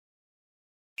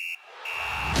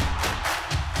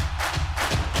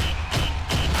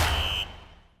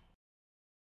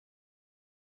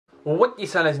Well, what you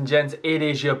say, ladies and gents, it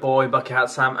is your boy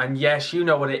BucketHatSam, and yes, you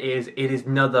know what it is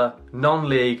another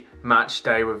non-league match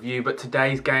day review. But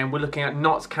today's game, we're looking at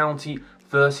Notts County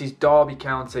versus Derby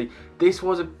County. This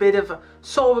was a bit of a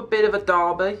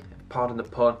derby, pardon the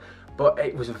pun, but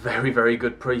it was a very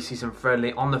good pre-season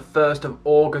friendly on the 1st of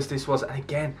August this was, and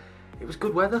again, it was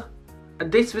good weather.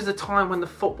 And this was a time when the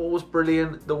football was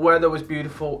brilliant, the weather was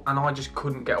beautiful, and I just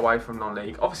couldn't get away from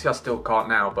non-league. Obviously I still can't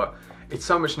now, but it's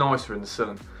so much nicer in the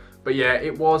sun. But yeah,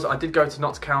 it was. I did go to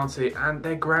Notts County, and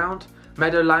their ground,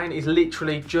 Meadow Lane, is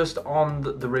literally just on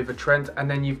the River Trent, and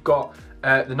then you've got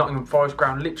the Nottingham Forest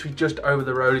ground literally just over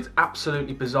the road. It's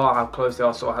absolutely bizarre how close they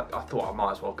are, so I thought I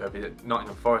might as well go visit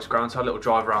Nottingham Forest ground, so I had a little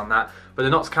drive around that. But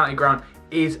the Notts County ground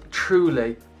is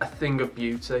truly a thing of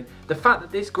beauty. The fact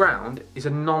that this ground is a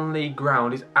non-league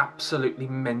ground is absolutely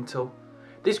mental.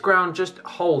 This ground just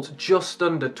holds just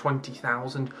under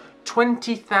 20,000.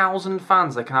 20,000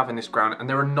 fans they can have in this ground, and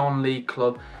they're a non-league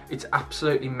club. It's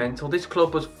absolutely mental. This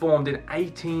club was formed in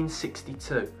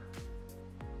 1862.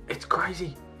 It's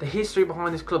crazy. The history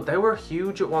behind this club, they were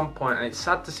huge at one point, and it's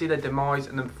sad to see their demise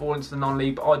and then fall into the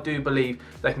non-league, but I do believe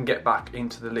they can get back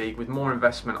into the league. With more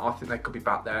investment, I think they could be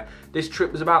back there. This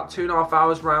trip was about 2.5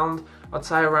 hours round, I'd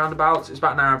say, around about. It's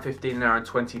about an hour and 15, an hour and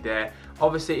 20 there.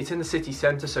 Obviously, it's in the city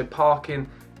centre, so parking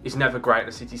is never great in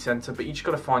the city centre, but you just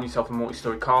got to find yourself a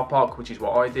multi-storey car park, which is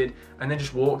what I did, and then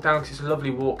just walk down, because it's a lovely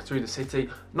walk through the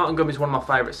city. Nottingham is one of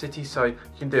my favourite cities, so you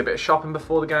can do a bit of shopping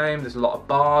before the game. There's a lot of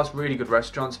bars, really good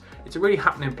restaurants. It's a really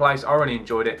happening place. I really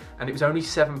enjoyed it, and it was only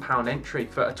 £7 entry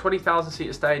for a 20,000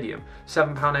 seater stadium.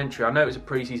 £7 entry. I know it was a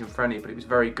pre-season friendly, but it was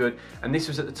very good. And this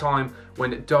was at the time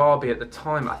when Derby, at the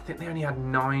time, I think they only had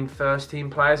 9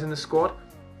 first-team players in the squad.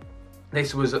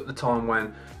 This was at the time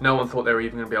when no one thought they were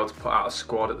even going to be able to put out a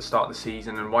squad at the start of the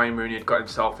season, and Wayne Rooney had got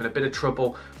himself in a bit of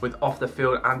trouble with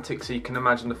off-the-field antics, so you can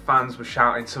imagine the fans were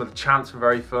shouting, some of the chants were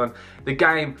very fun. The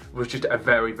game was just a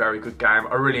very good game.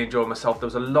 I really enjoyed myself. There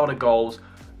was a lot of goals,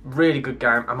 really good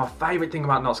game, and my favourite thing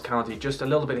about Notts County, just a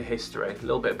little bit of history, a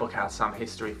little bit of BucketHatSam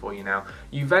history for you now.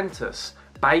 Juventus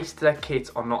based their kit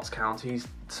on Notts County's,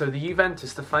 so the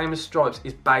Juventus, the famous stripes,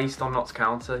 is based on Notts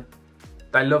County.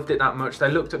 They loved it that much. They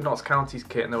looked at Notts County's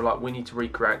kit and they were like, we need to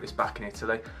recreate this back in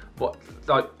Italy. But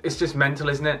like, it's just mental,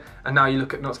 isn't it? And now you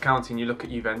look at Notts County and you look at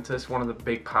Juventus, one of the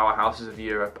big powerhouses of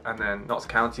Europe, and then Notts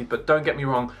County. But don't get me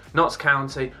wrong, Notts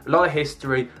County, a lot of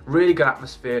history, really good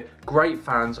atmosphere, great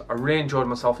fans. I really enjoyed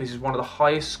myself. This is one of the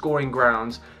highest scoring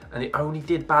grounds, and it only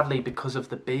did badly because of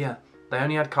the beer. They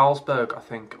only had Carlsberg, I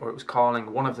think, or it was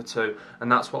Carling, one of the two,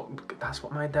 and that's what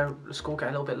made their score get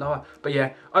a little bit lower. But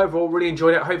yeah, overall, really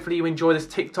enjoyed it. Hopefully you enjoy this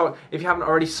TikTok. If you haven't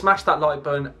already, smash that like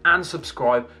button and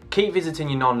subscribe. Keep visiting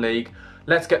your non-league.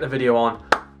 Let's get the video on.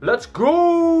 Let's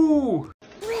go!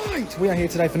 Right, we are here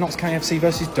today for Notts County FC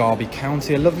versus Derby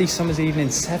County. A lovely summer's evening,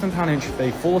 £7 entry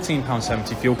fee,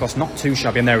 £14.70 fuel cost, not too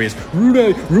shabby. And there he is,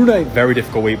 Rooney, very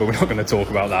difficult week, but we're not going to talk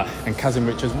about that. And Kazim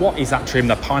Richards, what is that trim,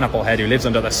 the pineapple head who lives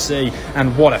under the sea?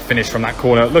 And what a finish from that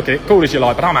corner. Look at it, cool as you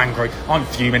like, but I'm angry, I'm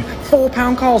fuming. £4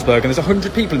 Carlsberg, and there's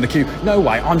 100 people in the queue. No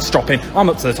way, I'm stopping, I'm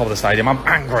up to the top of the stadium, I'm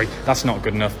angry. That's not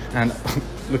good enough. And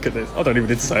look at this, I don't even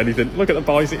need to say anything. Look at the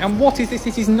bicycle. And what is this?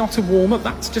 This is not a warm-up,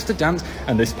 that's just a dance.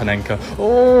 And this Panenka,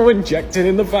 oh, injected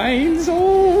in the veins,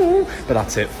 oh. But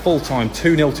that's it, full-time,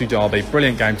 2-0 to Derby.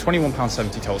 Brilliant game,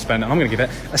 £21.70 total spend, and I'm going to give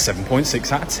it a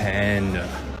 7.6 out of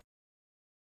 10.